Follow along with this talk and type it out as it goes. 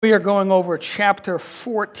We are going over chapter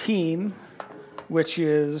 14, which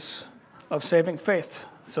is of saving faith.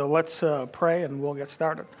 So let's pray and we'll get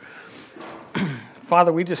started.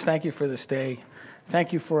 Father, we just thank you for this day.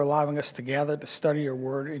 Thank you for allowing us to gather to study your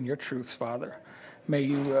word and your truths, Father. May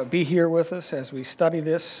you be here with us as we study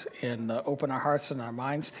this and open our hearts and our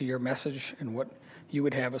minds to your message and what you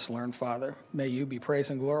would have us learn, Father. May you be praised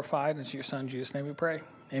and glorified. In your Son, Jesus' name we pray.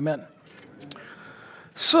 Amen.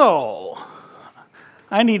 So,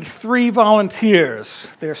 I need 3 volunteers.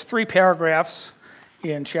 There's 3 paragraphs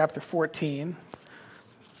in chapter 14.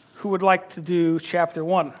 Who would like to do chapter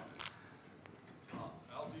 1?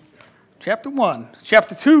 I'll do chapter 1.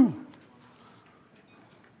 Chapter 2?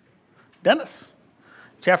 Dennis.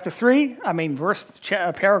 Chapter 3?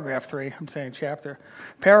 Paragraph 3. I'm saying chapter.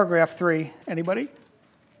 Paragraph 3. Anybody?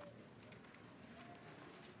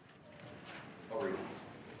 I'll read.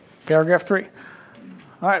 Paragraph 3.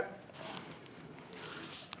 All right.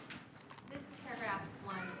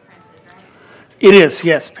 It is,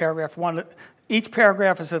 yes, paragraph 1. Each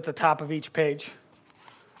paragraph is at the top of each page.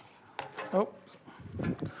 Oh.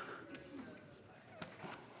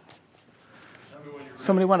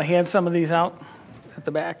 Somebody want to hand some of these out at the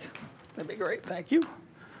back? That'd be great, thank you.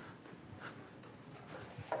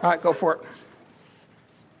 All right, go for it.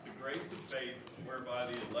 The grace of faith whereby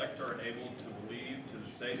the elect are enabled to believe to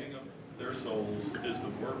the saving of their souls is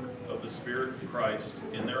the work of the Spirit of Christ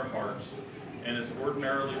in their hearts, and is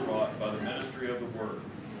ordinarily wrought by the ministry of the Word,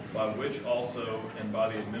 by which also, and by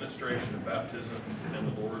the administration of baptism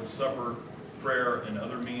and the Lord's Supper, prayer, and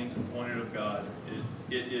other means appointed of God,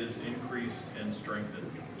 it is increased and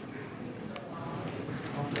strengthened.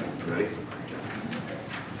 Ready?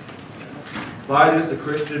 By this a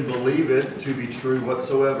Christian believeth to be true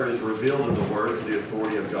whatsoever is revealed in the Word to the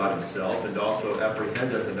authority of God himself, and also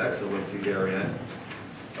apprehendeth an excellency therein,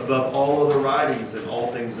 above all other writings and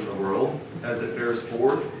all things in the world, as it bears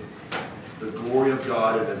forth the glory of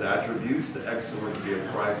God and his attributes, the excellency of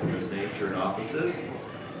Christ in his nature and offices,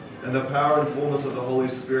 and the power and fullness of the Holy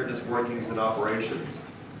Spirit in his workings and operations.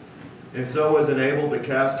 And so is enabled to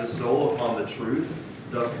cast his soul upon the truth,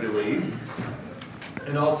 thus believed,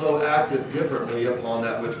 and also acteth differently upon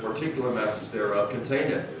that which particular message thereof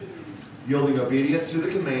containeth, yielding obedience to the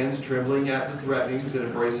commands, trembling at the threatenings, and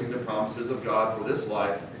embracing the promises of God for this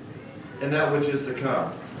life, and that which is to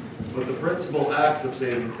come. But the principal acts of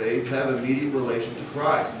saving faith have immediate relation to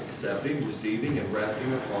Christ, accepting, receiving, and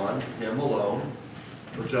resting upon him alone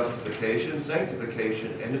for justification,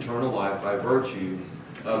 sanctification, and eternal life by virtue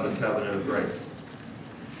of the covenant of grace.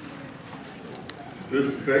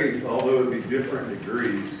 This faith, although it be different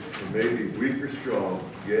degrees, and may be weak or strong,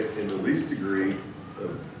 yet in the least degree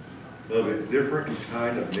of it different in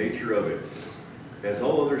kind of nature of it, as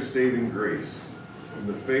all other saving grace, in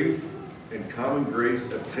the faith and common grace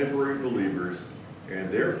of temporary believers, and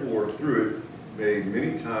therefore through it may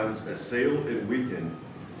many times assail and weaken,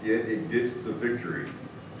 yet it gets the victory,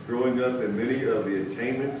 growing up in many of the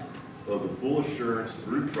attainment of the full assurance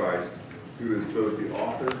through Christ, who is both the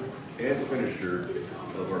author and finisher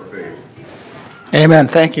of our faith. Amen,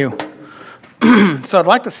 thank you. So I'd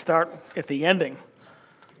like to start at the ending.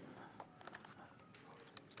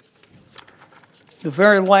 The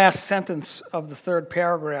very last sentence of the 3rd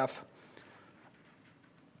paragraph.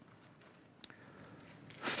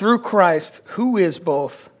 Through Christ, who is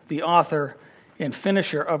both the author and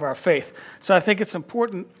finisher of our faith. So I think it's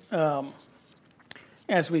important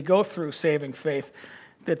as we go through saving faith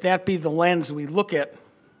that be the lens we look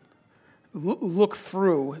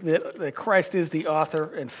through, that Christ is the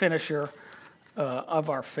author and finisher of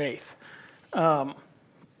our faith.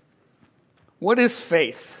 What is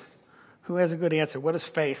faith? Who has a good answer? What is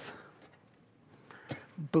faith?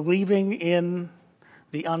 Believing in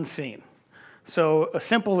the unseen. So a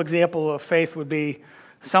simple example of faith would be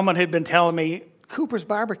someone had been telling me, Cooper's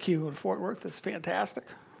Barbecue in Fort Worth is fantastic.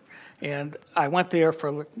 And I went there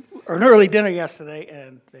for an early dinner yesterday,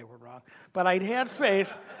 and they were wrong. But I'd had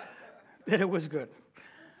faith that it was good.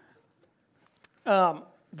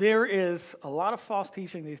 There is a lot of false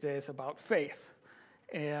teaching these days about faith.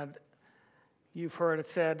 And you've heard it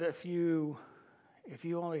said if you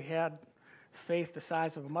only had faith the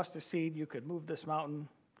size of a mustard seed, you could move this mountain,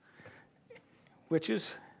 which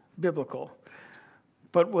is biblical.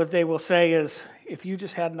 But what they will say is, if you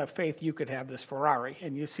just had enough faith, you could have this Ferrari.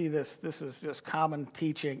 And you see this is just common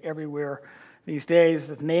teaching everywhere these days,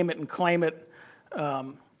 name it and claim it.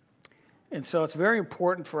 And so it's very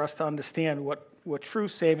important for us to understand what true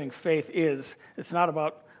saving faith is. It's not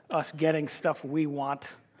about us getting stuff we want,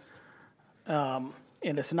 and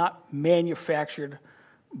it's not manufactured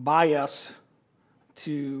by us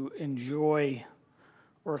to enjoy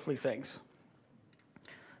earthly things.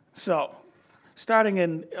 So, starting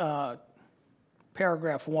in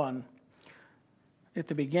paragraph 1, at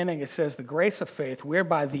the beginning it says, the grace of faith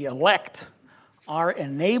whereby the elect are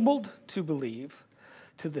enabled to believe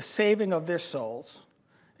to the saving of their souls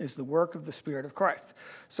is the work of the Spirit of Christ.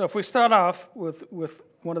 So if we start off with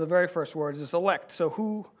one of the very first words is elect. So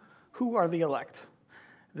who are the elect?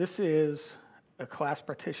 This is a class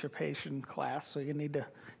participation class, so you need to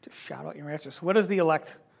just shout out your answers. What is the elect?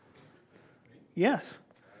 Yes.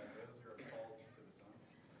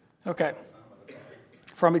 Okay.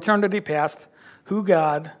 From eternity past, who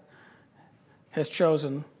God has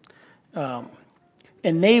chosen,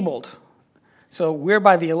 enabled. So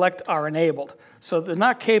whereby the elect are enabled. So they're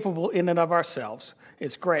not capable in and of ourselves.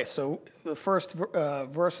 It's grace. So the first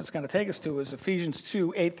verse it's going to take us to is Ephesians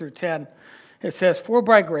 2, 8 through 10. It says, for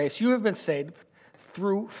by grace you have been saved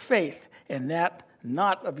through faith, and that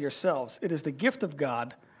not of yourselves. It is the gift of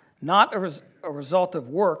God, not a result of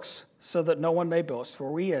works, so that no one may boast.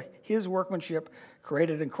 For we are his workmanship,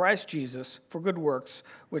 created in Christ Jesus for good works,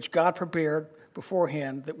 which God prepared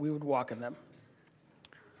beforehand that we would walk in them.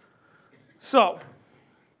 So,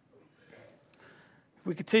 if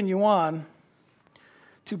we continue on,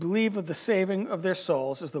 to believe of the saving of their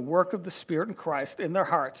souls is the work of the Spirit in Christ in their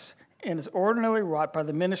hearts, and is ordinarily wrought by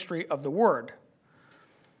the ministry of the Word.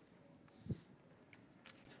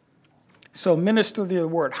 So minister the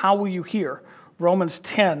Word. How will you hear? Romans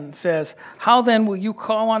 10 says, how then will you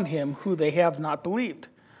call on him who they have not believed?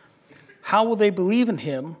 How will they believe in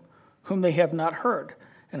him whom they have not heard?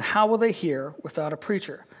 And how will they hear without a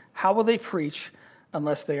preacher? How will they preach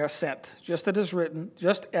unless they are sent? Just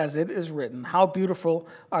as it is written, how beautiful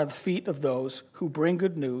are the feet of those who bring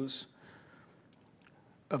good news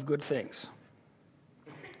of good things.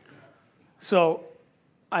 So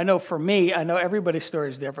I know for me, I know everybody's story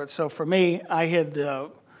is different. So for me,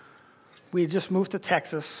 we had just moved to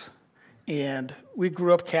Texas, and we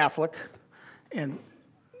grew up Catholic, and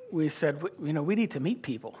we said, we need to meet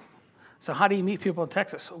people. So how do you meet people in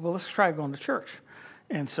Texas? Well, let's try going to church.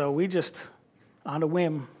 And so we just, on a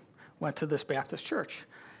whim, went to this Baptist church.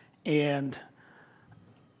 And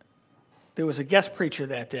there was a guest preacher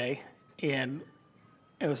that day, and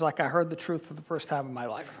it was like I heard the truth for the first time in my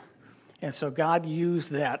life. And so God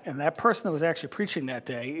used that, and that person that was actually preaching that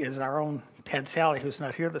day is our own Ted Sally, who's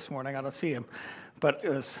not here this morning. I don't see him. But it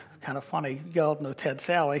was kind of funny. You all know Ted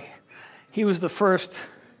Sally. He was the first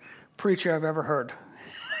preacher I've ever heard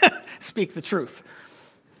speak the truth.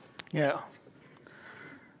 Yeah.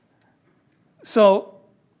 So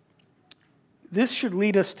this should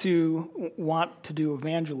lead us to want to do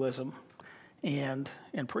evangelism and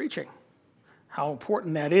preaching. How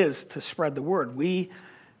important that is to spread the word. We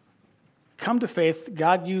come to faith.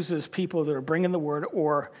 God uses people that are bringing the word,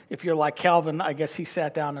 or if you're like Calvin, I guess he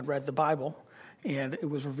sat down and read the Bible, and it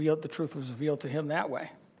was revealed. The truth was revealed to him that way,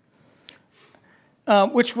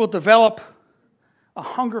 which will develop a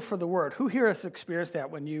hunger for the word. Who here has experienced that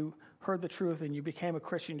when you heard the truth and you became a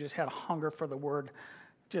Christian, just had a hunger for the word,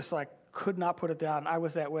 just like could not put it down? I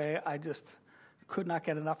was that way. I just could not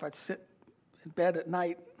get enough. I'd sit in bed at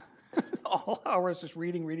night all hours just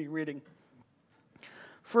reading.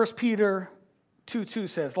 1 Peter 2:2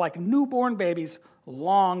 says, like newborn babies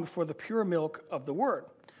long for the pure milk of the word,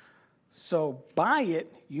 so by it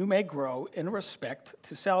you may grow in respect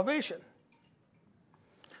to salvation.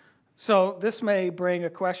 So this may bring a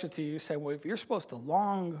question to you. You say, well, if you're supposed to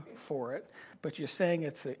long for it, but you're saying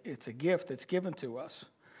it's a gift that's given to us,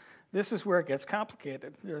 this is where it gets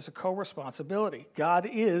complicated. There's a co-responsibility. God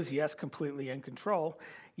is, yes, completely in control,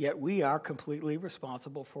 yet we are completely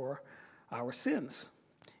responsible for our sins.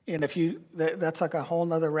 And that's like a whole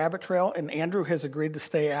nother rabbit trail, and Andrew has agreed to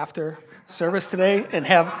stay after service today and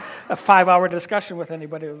have a 5-hour discussion with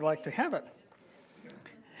anybody who would like to have it.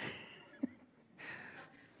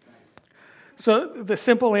 So the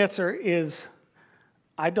simple answer is,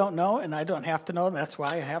 I don't know, and I don't have to know, and that's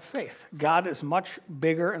why I have faith. God is much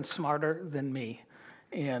bigger and smarter than me,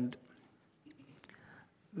 and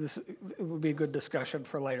it would be a good discussion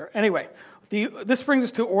for later. Anyway, this brings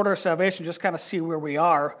us to order of salvation, just kind of see where we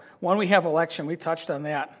are. When we have election, we touched on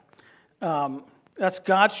that. That's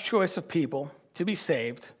God's choice of people to be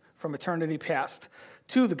saved from eternity past.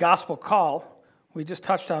 2, the gospel call. We just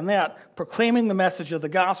touched on that. Proclaiming the message of the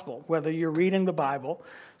gospel, whether you're reading the Bible,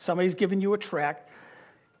 somebody's giving you a tract,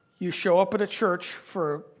 you show up at a church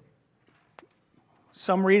for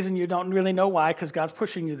some reason you don't really know why, because God's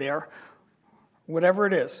pushing you there, whatever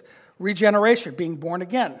it is. Regeneration, being born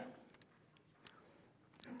again.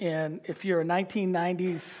 And if you're a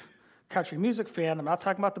 1990s country music fan, I'm not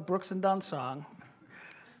talking about the Brooks and Dunn song.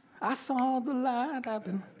 I saw the light, I've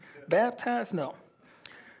been baptized. No.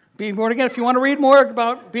 Being born again. If you want to read more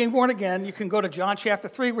about being born again, you can go to John chapter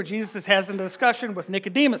 3, where Jesus has a discussion with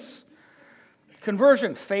Nicodemus.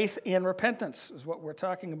 Conversion, faith, and repentance is what we're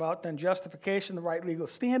talking about. Then justification, the right legal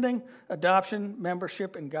standing. Adoption,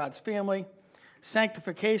 membership in God's family.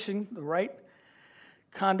 Sanctification, the right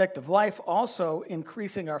conduct of life. Also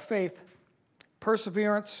increasing our faith.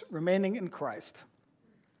 Perseverance, remaining in Christ.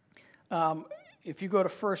 If you go to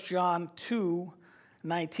 1 John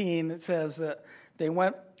 2:19, it says that they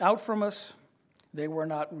went out from us. They were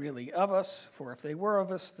not really of us, for if they were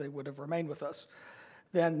of us, they would have remained with us.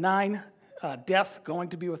 Then 9, death, going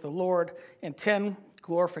to be with the Lord. And 10,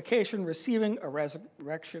 glorification, receiving a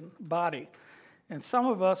resurrection body. And some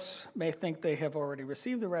of us may think they have already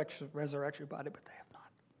received the resurrection body, but they have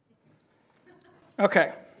not.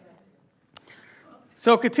 Okay.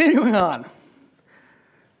 So continuing on.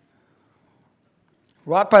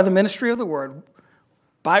 Wrought by the ministry of the word,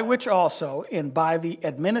 by which also, and by the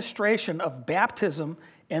administration of baptism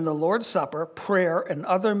and the Lord's Supper, prayer, and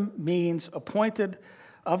other means appointed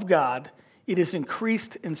of God, it is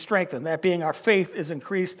increased and strengthened. That being, our faith is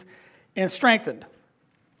increased and strengthened.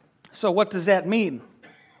 So what does that mean?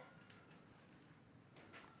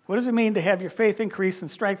 What does it mean to have your faith increased and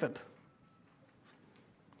strengthened?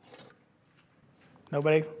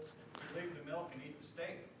 Nobody? Leave the milk and eat the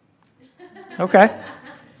steak. Okay.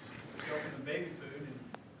 Go from the baby food and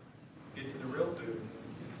get to the real food.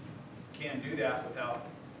 Can't do that without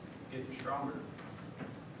getting stronger.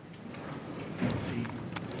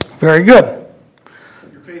 Very good.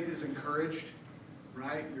 Your faith is encouraged,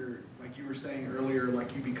 right? You're, like you were saying earlier,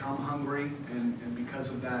 like you become hungry, and because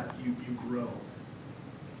of that, you grow.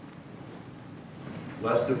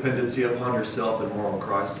 Less dependency upon yourself and more on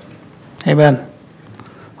Christ. Amen.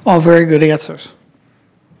 All very good answers.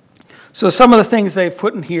 So some of the things they've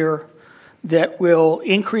put in here that will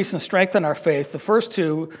increase and strengthen our faith, the first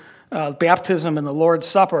two, baptism and the Lord's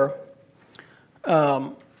Supper,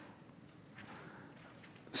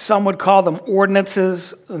 some would call them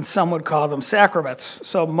ordinances and some would call them sacraments.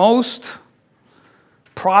 So most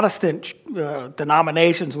Protestant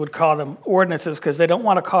denominations would call them ordinances because they don't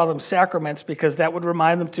want to call them sacraments because that would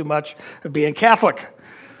remind them too much of being Catholic.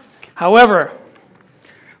 However,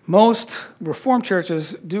 most Reformed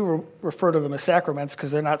churches do refer to them as sacraments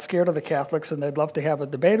because they're not scared of the Catholics and they'd love to have a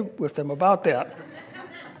debate with them about that.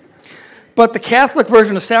 But the Catholic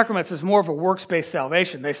version of sacraments is more of a works-based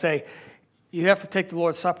salvation. They say, you have to take the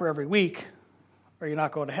Lord's Supper every week or you're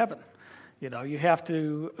not going to heaven. You know, you have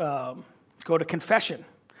to go to confession.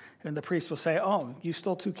 And the priest will say, oh, you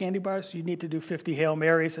stole 2 candy bars? You need to do 50 Hail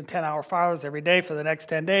Marys and 10 Our Fathers every day for the next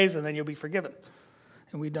 10 days, and then you'll be forgiven.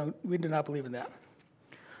 And we do not believe in that.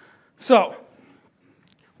 So,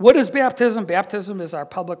 what is baptism? Baptism is our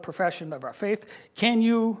public profession of our faith. Can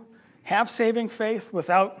you have saving faith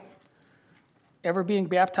without ever being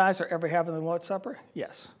baptized or ever having the Lord's Supper?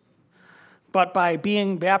 Yes. But by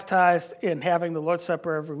being baptized and having the Lord's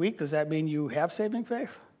Supper every week, does that mean you have saving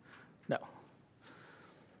faith? No.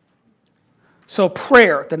 So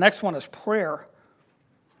prayer, the next one is prayer.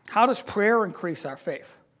 How does prayer increase our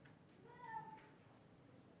faith?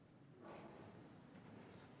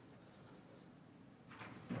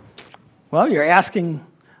 Well, are you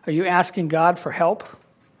asking God for help?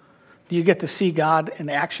 Do you get to see God in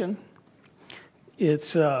action?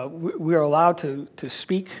 We're allowed to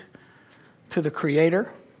speak to the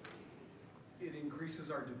Creator. It increases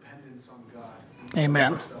our dependence on God.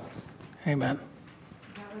 Amen. Ourselves. Amen.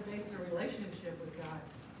 Validates a relationship with God.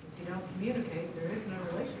 If you don't communicate, there is no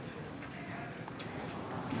relationship.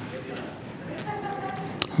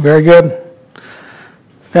 Very good.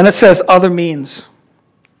 Then it says other means.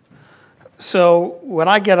 So what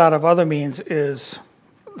I get out of other means is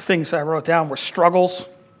things I wrote down were struggles,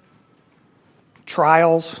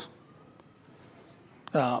 trials,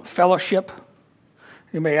 fellowship.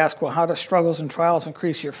 You may ask, well, how do struggles and trials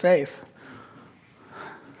increase your faith?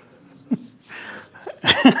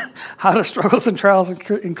 How do struggles and trials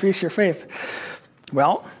increase your faith?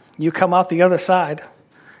 Well, you come out the other side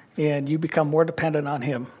and you become more dependent on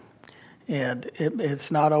Him. And it's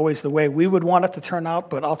not always the way we would want it to turn out,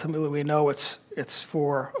 but ultimately we know it's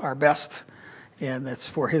for our best and it's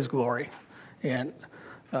for His glory and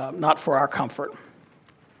not for our comfort.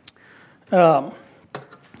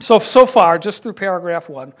 So far, just through paragraph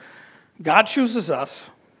 1, God chooses us.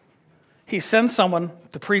 He sends someone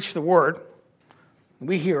to preach the word.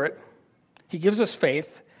 We hear it. He gives us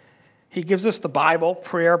faith. He gives us the Bible,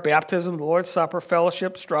 prayer, baptism, the Lord's Supper,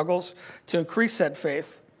 fellowship, struggles to increase that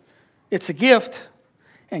faith. It's a gift,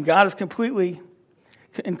 and God is completely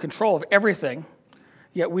in control of everything.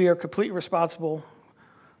 yet we are completely responsible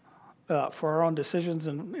for our own decisions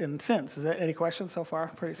and sins. Is that any questions so far?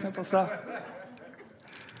 Pretty simple stuff.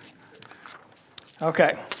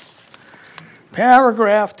 Okay.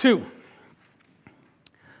 Paragraph 2.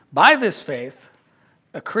 By this faith,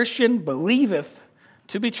 a Christian believeth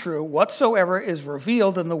to be true whatsoever is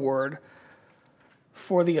revealed in the Word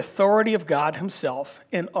for the authority of God himself,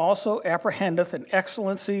 and also apprehendeth an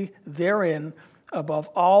excellency therein above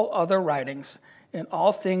all other writings and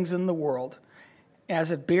all things in the world,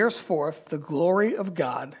 as it bears forth the glory of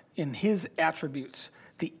God in his attributes,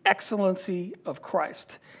 the excellency of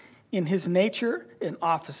Christ, in his nature and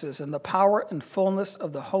offices, and the power and fullness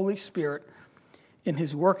of the Holy Spirit in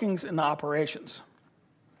his workings and operations.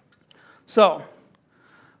 So,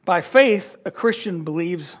 by faith, a Christian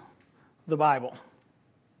believes the Bible.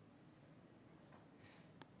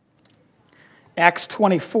 Acts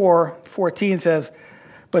 24:14 says,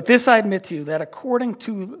 "But this I admit to you, that according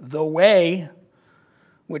to the way,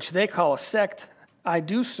 which they call a sect, I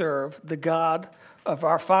do serve the God of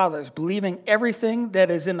our fathers, believing everything that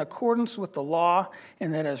is in accordance with the law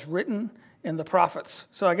and that is written in the prophets."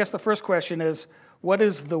 So I guess the first question is, what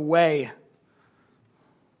is the way?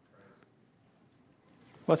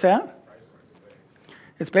 What's that?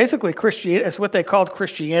 It's basically Christianity. It's what they called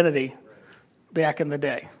Christianity back in the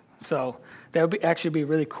day. So that would actually be a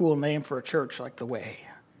really cool name for a church, like the Way.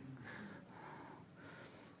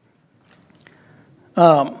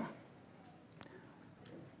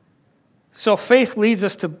 So faith leads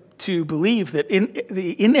us to believe that in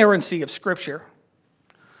the inerrancy of Scripture.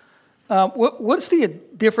 What's the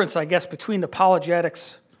difference, I guess, between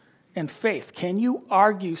apologetics and faith? Can you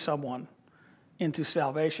argue someone into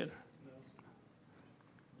salvation?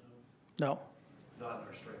 No? Not in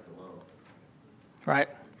our strength alone. Right.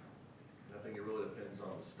 I think it really depends on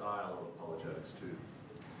the style of apologetics, too.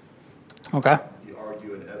 Okay. If you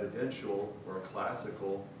argue an evidential or a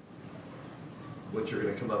classical, what you're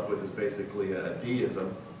going to come up with is basically a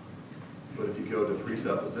deism. But if you go to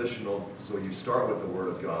presuppositional, so you start with the Word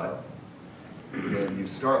of God, and you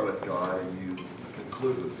start with God, and you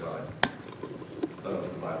conclude with God, the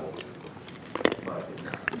Bible, in my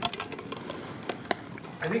opinion.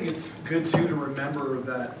 I think it's good, too, to remember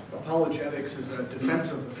that apologetics is a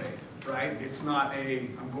defense of the faith, right? It's not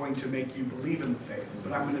I'm going to make you believe in the faith,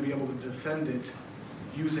 but I'm going to be able to defend it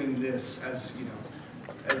using this as,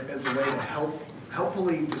 as a way to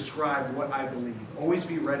helpfully describe what I believe. Always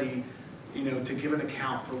be ready, to give an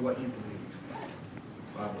account for what you believe.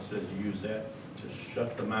 The Bible says you use that to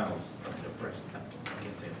shut the mouths of the oppressed. I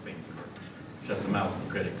can't say it fancy, but shut the mouths of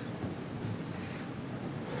the critics.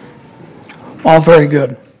 All very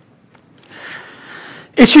good.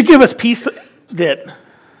 It should give us peace that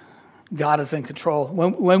God is in control.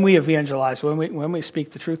 When we evangelize, when we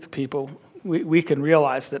speak the truth to people, we can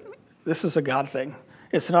realize that this is a God thing.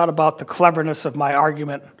 It's not about the cleverness of my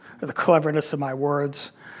argument or the cleverness of my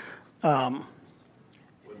words. When Noah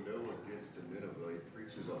gets to Nineveh, he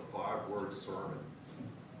preaches a 5-word sermon.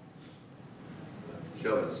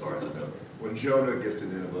 When Jonah gets to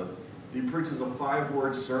Nineveh, he preaches a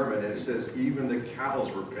 5-word sermon, and it says even the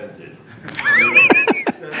cows repented.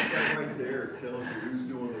 That right there tells you who's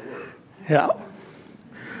doing the work. Yeah.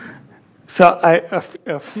 So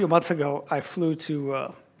a few months ago, I flew to,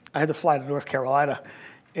 I had to fly to North Carolina,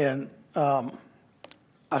 and I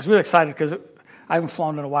was really excited because I haven't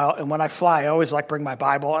flown in a while, and when I fly, I always bring my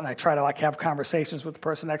Bible, and I try to have conversations with the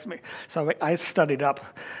person next to me. So I studied up.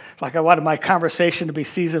 I wanted my conversation to be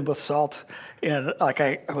seasoned with salt, and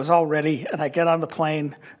I was all ready, and I get on the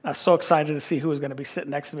plane. I was so excited to see who was going to be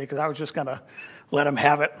sitting next to me because I was just going to let him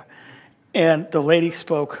have it. And the lady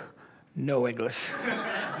spoke no English.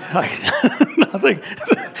 Nothing.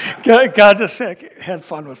 God just had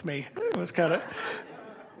fun with me. It was kind of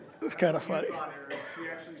funny. She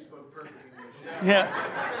actually spoke perfect English.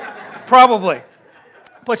 Yeah, probably.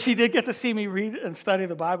 But she did get to see me read and study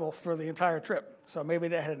the Bible for the entire trip. So maybe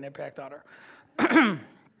that had an impact on her.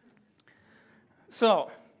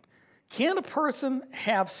 So, can a person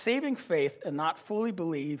have saving faith and not fully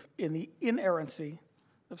believe in the inerrancy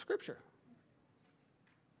of Scripture?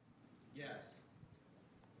 Yes,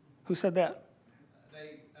 Who said that?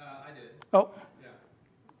 I did. Oh,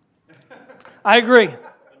 Yeah. I agree.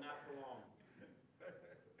 But not for long.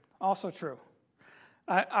 Also true.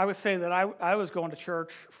 I would say that I was going to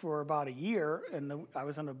church for about a year, and I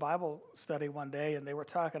was in a Bible study one day, and they were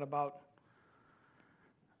talking about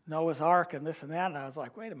Noah's Ark and this and that, and I was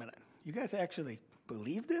like, wait a minute, you guys actually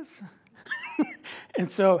believe this?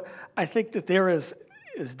 And so I think that there is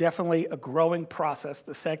definitely a growing process,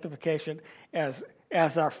 the sanctification, as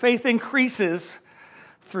our faith increases,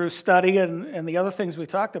 through study and the other things we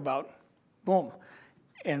talked about, boom.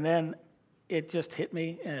 And then it just hit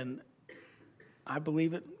me, and I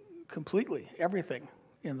believe it completely, everything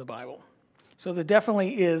in the Bible. So it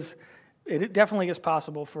definitely is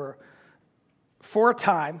possible for a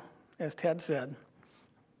time, as Ted said,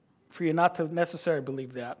 for you not to necessarily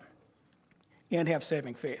believe that and have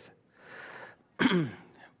saving faith.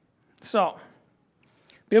 So,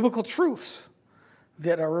 biblical truths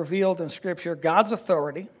that are revealed in Scripture: God's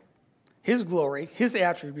authority, His glory, His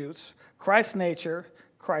attributes, Christ's nature,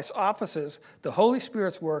 Christ's offices, the Holy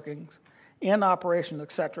Spirit's workings and operation,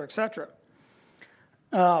 etc., etc.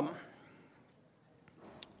 Then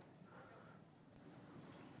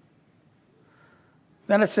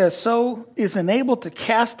it says, so is enabled to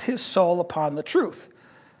cast his soul upon the truth.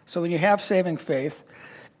 So when you have saving faith,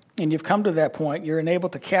 and you've come to that point, you're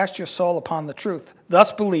enabled to cast your soul upon the truth,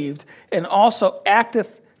 thus believed, and also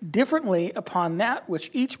acteth differently upon that which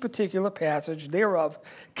each particular passage thereof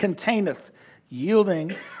containeth,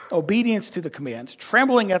 yielding obedience to the commands,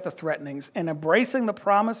 trembling at the threatenings, and embracing the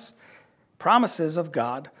promises of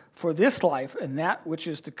God for this life and that which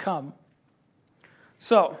is to come.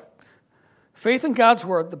 So, faith in God's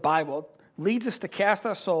word, the Bible, leads us to cast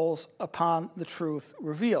our souls upon the truth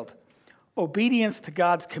revealed. Obedience to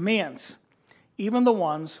God's commands, even the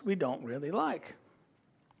ones we don't really like.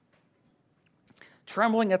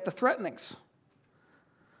 Trembling at the threatenings.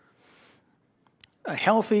 A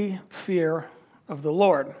healthy fear of the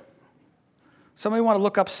Lord. Somebody want to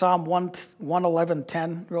look up Psalm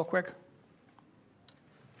 111:10 real quick?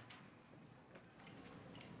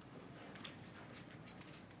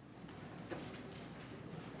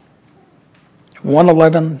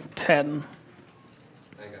 (111:10).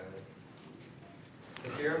 I got it. The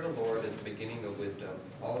fear of the Lord is the beginning of wisdom.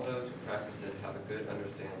 All those who practice it have a good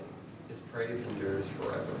understanding. His praise endures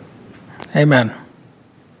forever. Amen.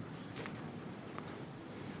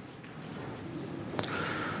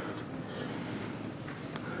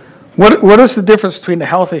 What is the difference between a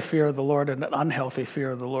healthy fear of the Lord and an unhealthy fear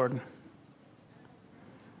of the Lord?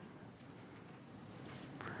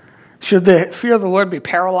 Should the fear of the Lord be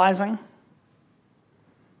paralyzing?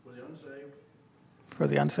 For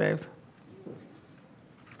the unsaved?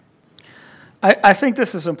 I think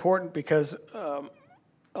this is important because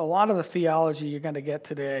a lot of the theology you're going to get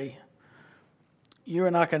today, you're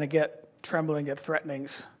not going to get trembling at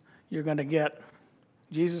threatenings. You're going to get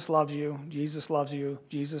Jesus loves you, Jesus loves you,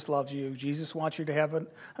 Jesus loves you, Jesus wants you to have an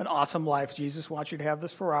awesome life, Jesus wants you to have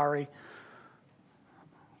this Ferrari,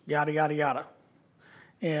 yada, yada, yada.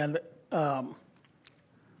 And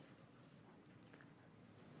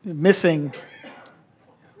missing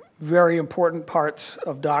very important parts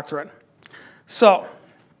of doctrine. So,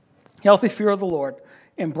 healthy fear of the Lord,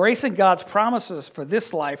 embracing God's promises for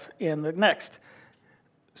this life and the next.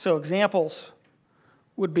 So examples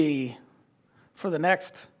would be for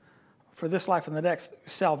this life and the next,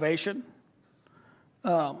 salvation.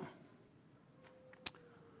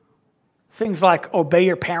 Things like obey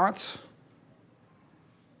your parents,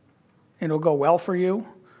 and it'll go well for you.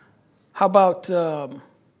 How about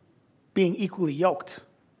being equally yoked?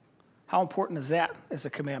 How important is that as a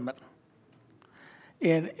commandment?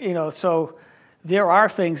 And, so there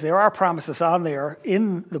are promises on there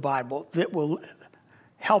in the Bible that will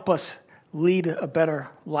help us lead a better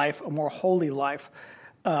life, a more holy life.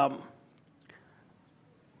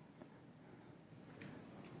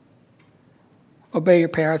 Obey your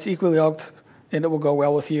parents, equally yoked, and it will go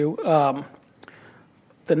well with you.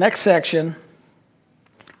 The next section,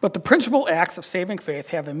 but the principal acts of saving faith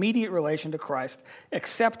have immediate relation to Christ,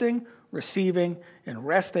 accepting, receiving, and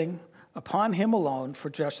resting upon Him alone for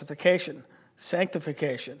justification,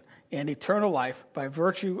 sanctification, and eternal life by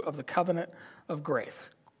virtue of the covenant of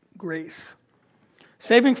grace.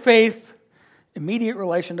 Saving faith, immediate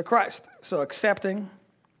relation to Christ. So accepting,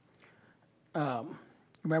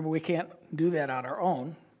 remember we can't do that on our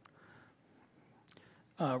own.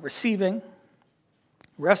 Receiving,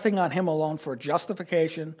 resting on Him alone for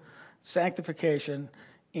justification, sanctification,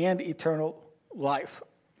 and eternal life.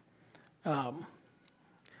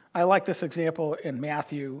 I like this example in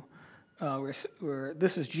Matthew, where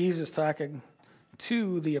this is Jesus talking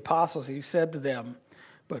to the apostles. He said to them,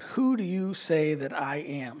 "But who do you say that I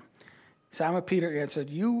am?" Simon Peter answered,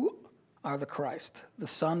 "You are the Christ, the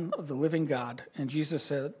Son of the living God." And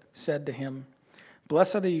Jesus said to him,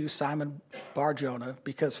 "Blessed are you, Simon Bar-Jonah,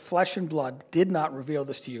 because flesh and blood did not reveal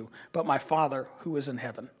this to you, but my Father who is in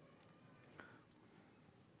heaven."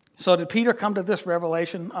 So did Peter come to this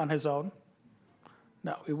revelation on his own?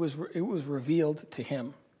 No, it was revealed to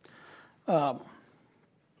him.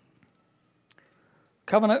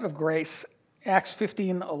 Covenant of grace. Acts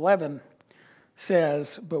 15:11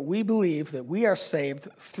 says, "But we believe that we are saved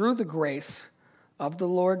through the grace of the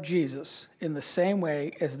Lord Jesus in the same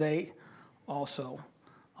way as they also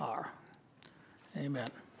are." Amen.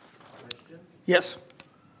 Question, Yes,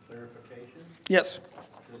 clarification. yes.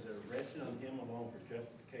 Says they're resting on him alone for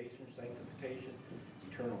justification, sanctification,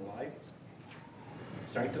 eternal life.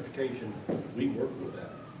 Sanctification, we work with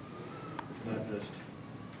that. It's not just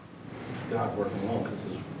God working alone.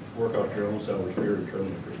 This is work out your own self, spirit, and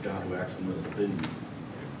truth. There's God who acts within you.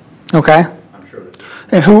 Okay. I'm sure that.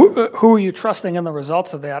 And who are you trusting in the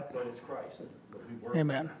results of that? But it's Christ. But we work.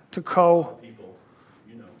 Amen. To A lot of people,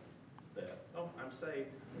 that, oh, I'm saved,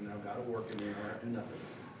 and I've got to work in me, or I do nothing.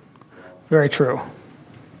 Well, Very true.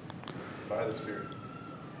 by the Spirit.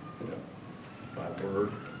 By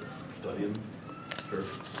word, studying, church,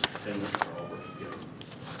 attendance, all work together.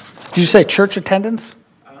 Did you say church attendance?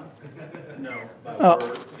 No, by Oh.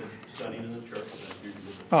 word, and studying in the church. That's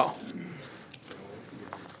usually Oh.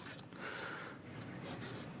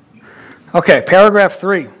 Okay, paragraph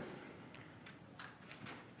 3.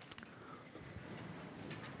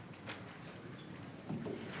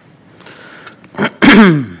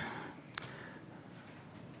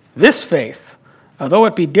 This faith, although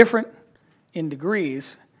it be different in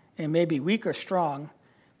degrees and may be weak or strong,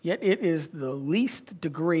 yet it is the least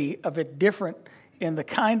degree of it different in the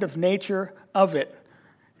kind of nature of it,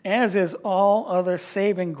 as is all other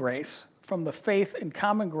saving grace from the faith and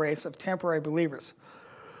common grace of temporary believers.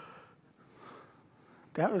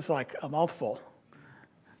 That was like a mouthful.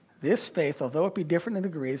 This faith, although it be different in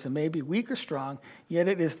degrees and may be weak or strong, yet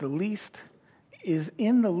it is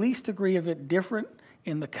in the least degree of it different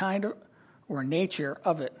in the kind of, or nature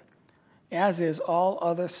of it, as is all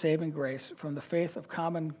other saving grace from the faith of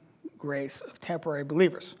common grace of temporary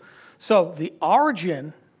believers. So the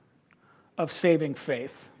origin of saving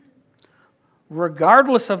faith,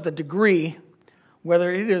 regardless of the degree,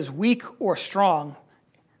 whether it is weak or strong,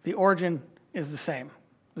 the origin is the same.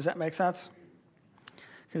 Does that make sense?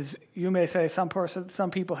 Because you may say some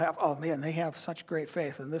people have, oh man, they have such great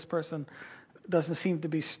faith, and this person doesn't seem to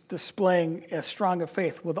be displaying as strong a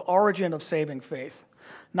faith. Well, the origin of saving faith,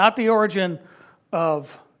 not the origin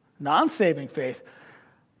of non-saving faith,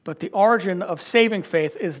 but the origin of saving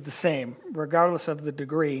faith is the same, regardless of the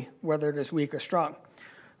degree, whether it is weak or strong.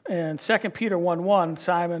 In 2 Peter 1:1,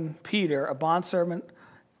 Simon Peter, a bondservant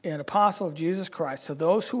and apostle of Jesus Christ, to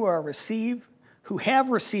those who have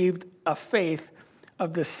received a faith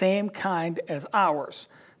of the same kind as ours,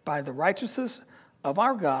 by the righteousness of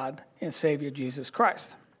our God and Savior Jesus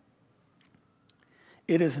Christ.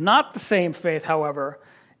 It is not the same faith, however,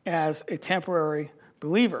 as a temporary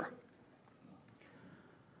believer.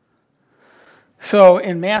 So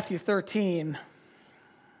in Matthew 13,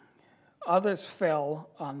 others fell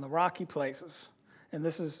on the rocky places. And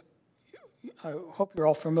this is, I hope you're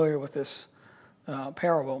all familiar with this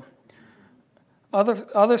parable.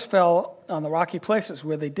 Others fell on the rocky places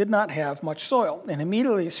where they did not have much soil, and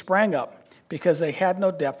immediately sprang up, because they had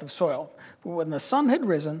no depth of soil. But when the sun had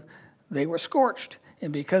risen, they were scorched,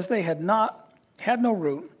 and because they had no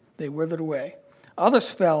root, they withered away. Others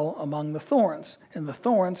fell among the thorns, and the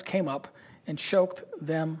thorns came up and choked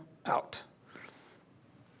them out.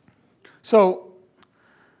 So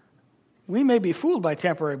we may be fooled by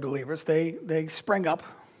temporary believers. They spring up.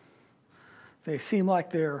 They seem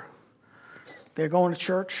like they're going to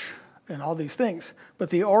church and all these things, but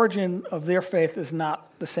the origin of their faith is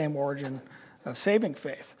not the same origin of saving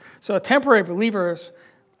faith. So temporary believers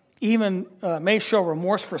even may show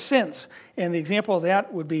remorse for sins, and the example of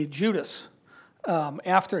that would be Judas.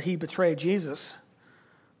 After he betrayed Jesus,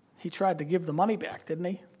 he tried to give the money back, didn't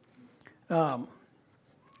he?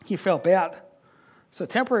 He felt bad. So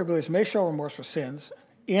temporary believers may show remorse for sins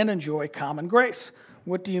and enjoy common grace.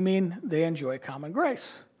 What do you mean they enjoy common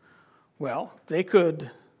grace? Well, there's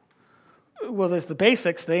the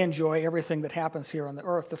basics. They enjoy everything that happens here on the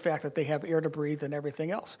earth, the fact that they have air to breathe and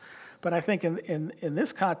everything else. But I think in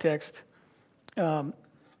this context,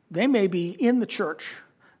 they may be in the church,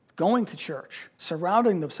 going to church,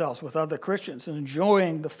 surrounding themselves with other Christians and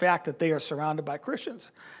enjoying the fact that they are surrounded by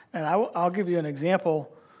Christians. And I'll give you an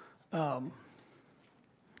example.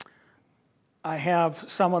 I have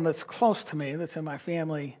someone that's close to me, that's in my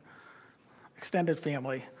family, extended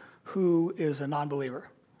family, who is a non-believer.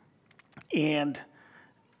 And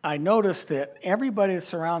I noticed that everybody that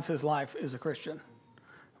surrounds his life is a Christian.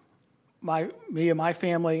 Me and my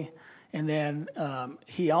family, and then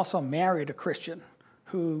he also married a Christian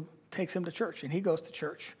who takes him to church, and he goes to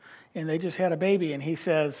church. And they just had a baby, and he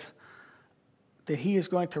says that he is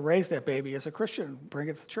going to raise that baby as a Christian, bring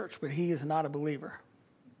it to church, but he is not a believer.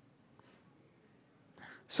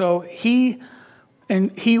 So he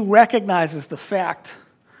recognizes the fact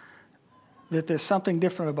that there's something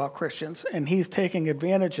different about Christians, and he's taking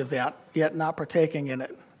advantage of that, yet not partaking in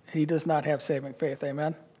it. He does not have saving faith.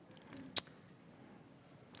 Amen?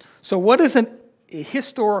 So what is a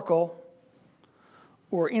historical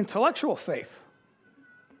or intellectual faith?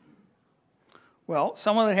 Well,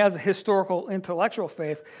 someone that has a historical intellectual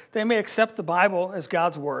faith, they may accept the Bible as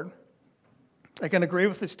God's word. They can agree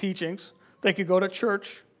with its teachings. They could go to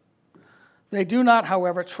church. They do not,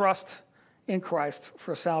 however, trust in Christ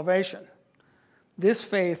for salvation. This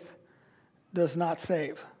faith does not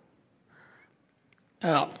save.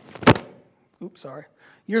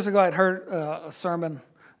 Years ago, I'd heard a sermon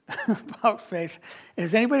about faith.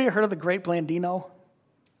 Has anybody heard of the Great Blandino?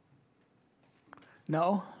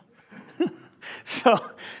 No? So,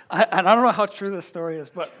 I don't know how true this story is,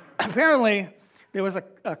 but apparently there was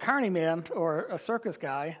a carny man or a circus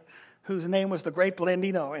guy whose name was the Great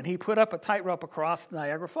Blandino, and he put up a tightrope across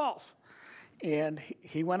Niagara Falls. And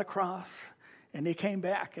he went across, and he came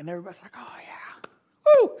back, and everybody's like, oh, yeah,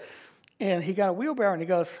 woo! And he got a wheelbarrow, and he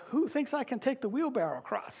goes, who thinks I can take the wheelbarrow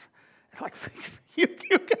across? It's like, you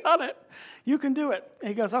got it. You can do it. And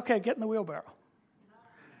he goes, okay, get in the wheelbarrow.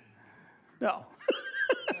 No.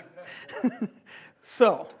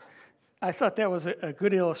 So, I thought that was a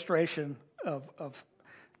good illustration of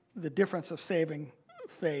the difference of saving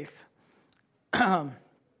faith. Though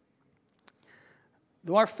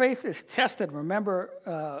our faith is tested,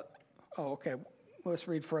 remember, let's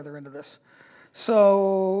read further into this.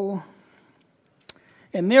 So,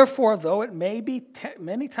 and therefore, though it may be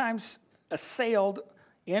many times assailed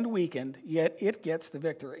and weakened, yet it gets the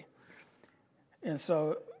victory. And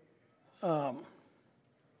so, though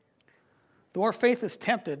our faith is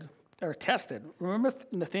tested, remember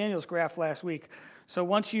Nathaniel's graph last week. So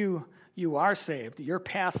once you are saved, you're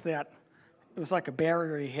past that. It was like a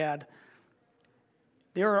barrier he had.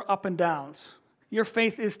 There are up and downs. Your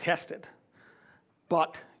faith is tested,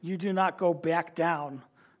 but you do not go back down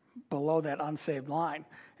below that unsaved line.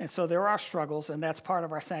 And so there are struggles, and that's part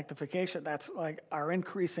of our sanctification. That's like our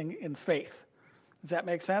increasing in faith. Does that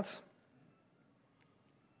make sense?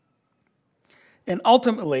 And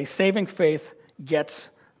ultimately, saving faith gets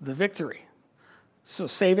the victory. So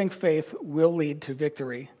saving faith will lead to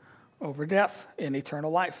victory over death in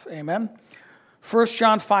eternal life. Amen? 1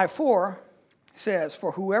 John 5:4 says,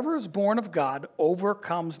 for whoever is born of God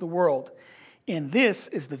overcomes the world. And this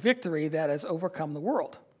is the victory that has overcome the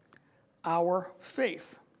world, our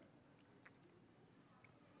faith.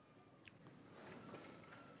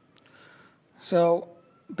 So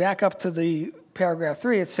back up to the paragraph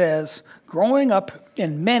 3, it says, growing up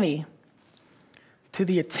in many to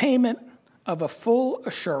the attainment of a full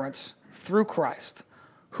assurance through Christ,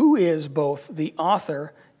 who is both the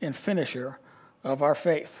author and finisher of our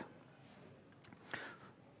faith.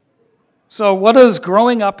 So what does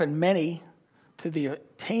growing up in many to the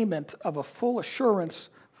attainment of a full assurance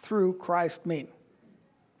through Christ mean?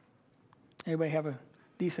 Anybody have a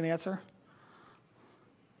decent answer?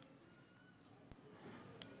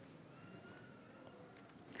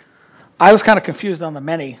 I was kind of confused on the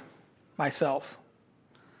many myself,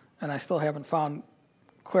 and I still haven't found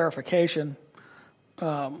clarification.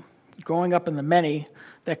 Growing up in the many,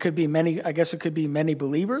 that could be many, I guess it could be many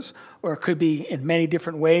believers, or it could be in many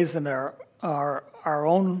different ways in our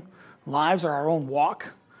own lives or our own walk.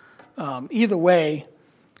 Either way,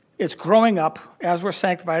 it's growing up as we're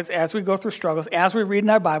sanctified, as we go through struggles, as we read in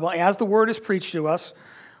our Bible, as the Word is preached to us,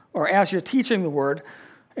 or as you're teaching the Word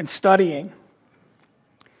and studying.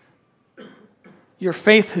 Your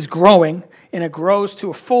faith is growing, and it grows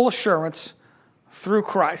to a full assurance through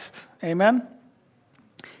Christ. Amen?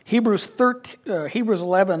 Hebrews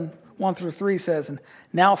 11, 1 through 3 says, and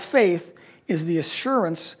now faith is the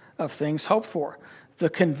assurance of things hoped for, the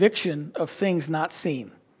conviction of things not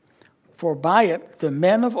seen. For by it the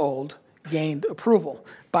men of old gained approval.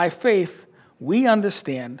 By faith we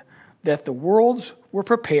understand that the worlds were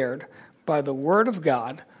prepared by the word of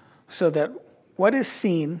God, so that what is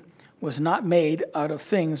seen was not made out of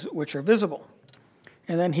things which are visible.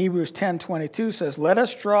 And then Hebrews 10:22 says, let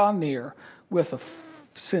us draw near with a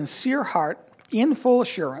sincere heart in full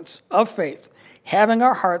assurance of faith, having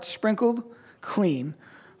our hearts sprinkled clean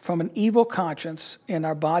from an evil conscience and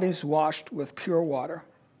our bodies washed with pure water.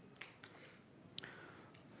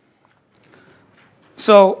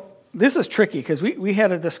 So this is tricky because we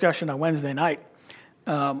had a discussion on Wednesday night.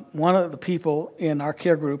 One of the people in our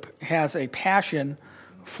care group has a passion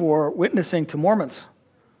for witnessing to Mormons.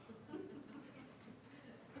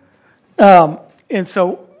 And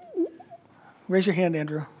so, raise your hand,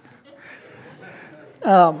 Andrew.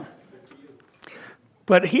 But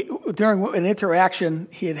But during an interaction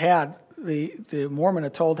he had, the Mormon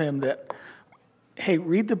had told him that, hey,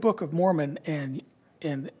 read the Book of Mormon, and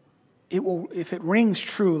it will, if it rings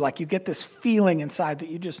true, like you get this feeling inside that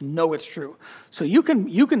you just know it's true. So you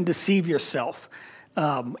can deceive yourself.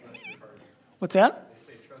 What's that?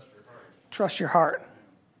 They say trust your heart. Trust your heart.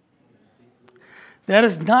 That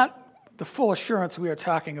is not the full assurance we are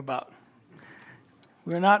talking about.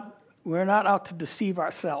 We're not out to deceive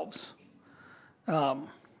ourselves.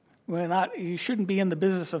 You shouldn't be in the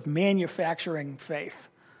business of manufacturing faith.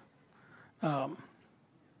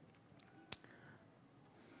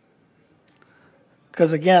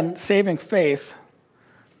 Because again, saving faith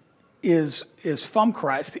is from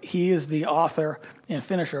Christ. He is the author and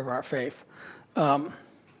finisher of our faith.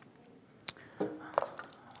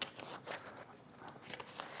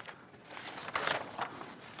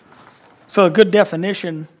 So a good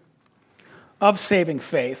definition of saving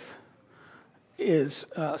faith is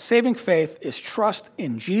trust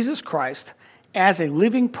in Jesus Christ as a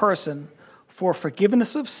living person for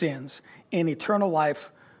forgiveness of sins and eternal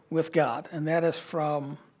life with God. And that is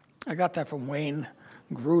I got that from Wayne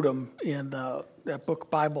Grudem in that book,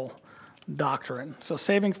 Bible Doctrine. So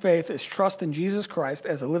saving faith is trust in Jesus Christ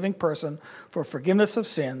as a living person for forgiveness of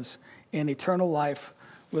sins and eternal life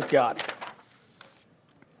with God.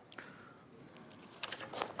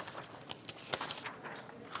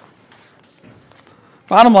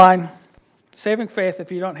 Bottom line, saving faith,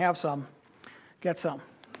 if you don't have some, get some.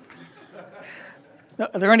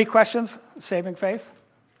 Are there any questions? Saving faith?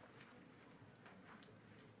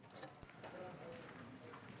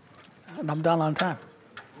 And I'm done on time.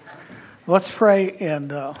 Let's pray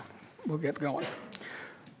and we'll get going.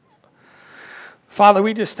 Father,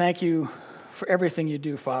 we just thank you for everything you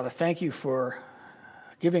do, Father. Thank you for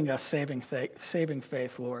giving us saving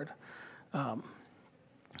faith, Lord.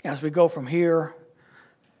 As we go from here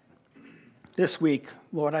this week,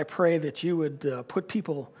 Lord, I pray that you would put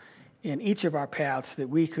people in each of our paths that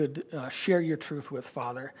we could share your truth with,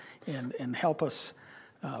 Father, and help us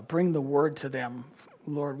bring the word to them.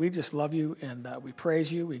 Lord, we just love you, and we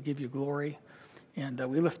praise you. We give you glory, and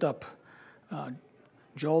we lift up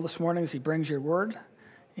Joel this morning as he brings your word,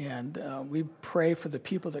 and we pray for the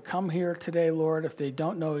people that come here today, Lord. If they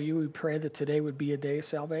don't know you, we pray that today would be a day of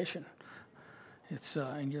salvation. It's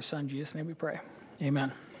in your Son, Jesus' name we pray.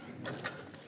 Amen.